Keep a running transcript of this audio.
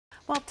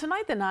Well,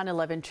 tonight the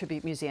 9/11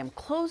 Tribute Museum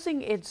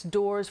closing its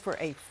doors for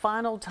a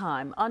final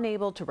time,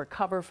 unable to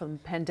recover from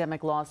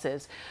pandemic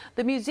losses.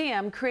 The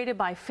museum, created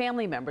by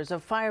family members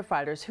of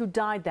firefighters who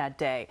died that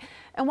day.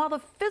 And while the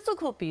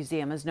physical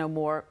museum is no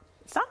more,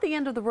 it's not the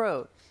end of the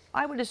road.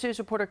 Eyewitness News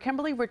reporter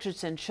Kemberly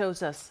Richardson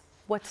shows us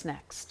what's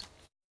next.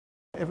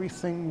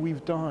 Everything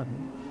we've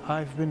done,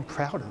 I've been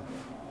proud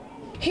of.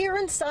 Here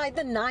inside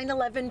the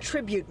 9/11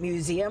 Tribute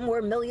Museum,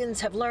 where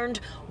millions have learned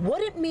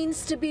what it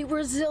means to be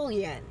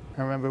resilient.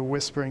 I remember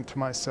whispering to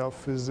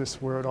myself, is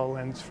this where it all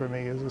ends for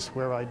me? Is this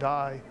where I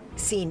die?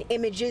 Seen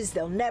images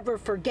they'll never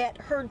forget,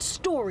 heard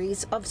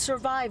stories of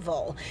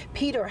survival.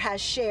 Peter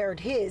has shared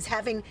his,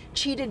 having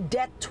cheated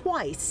death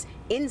twice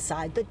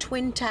inside the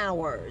Twin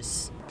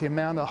Towers. The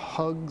amount of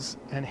hugs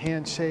and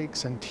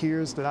handshakes and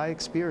tears that I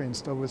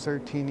experienced over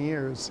 13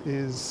 years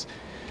is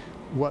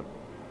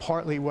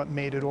partly what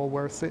made it all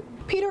worth it.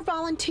 Peter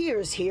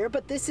volunteers here,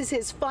 but this is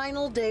his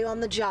final day on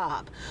the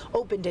job.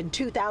 Opened in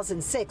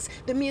 2006,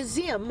 the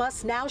museum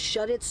must now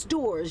shut its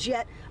doors,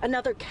 yet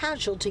another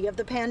casualty of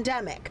the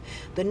pandemic.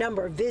 The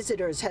number of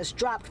visitors has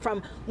dropped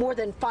from more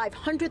than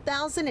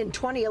 500,000 in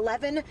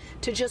 2011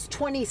 to just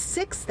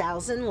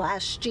 26,000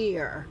 last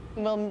year.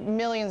 We're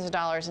millions of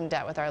dollars in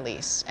debt with our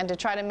lease, and to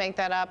try to make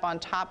that up on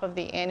top of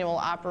the annual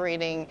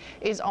operating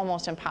is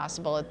almost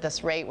impossible at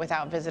this rate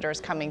without visitors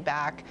coming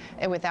back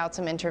and without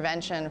some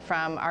intervention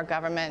from our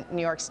government,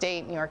 New York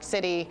State, New York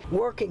City.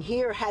 Working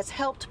here has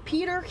helped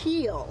Peter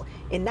heal.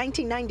 In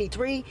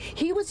 1993,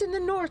 he was in the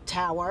North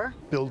Tower.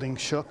 Building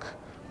shook,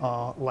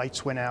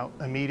 lights went out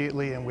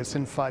immediately, and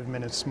within 5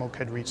 minutes, smoke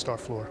had reached our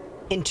floor.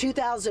 In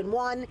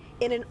 2001,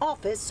 in an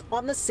office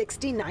on the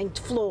 69th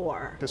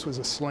floor. This was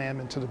a slam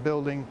into the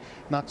building,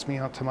 knocks me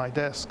onto my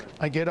desk.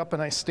 I get up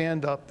and I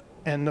stand up,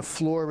 and the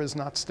floor is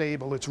not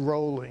stable, it's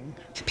rolling.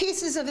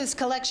 Pieces of this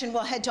collection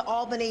will head to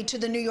Albany to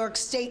the New York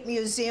State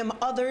Museum.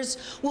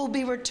 Others will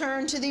be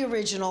returned to the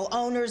original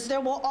owners.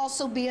 There will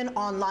also be an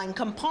online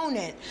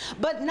component.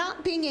 But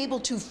not being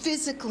able to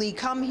physically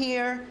come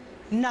here,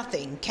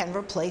 nothing can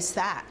replace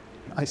that.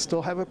 I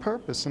still have a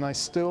purpose, and I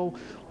still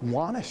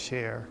want to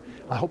share.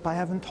 I hope I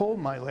haven't told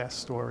my last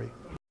story.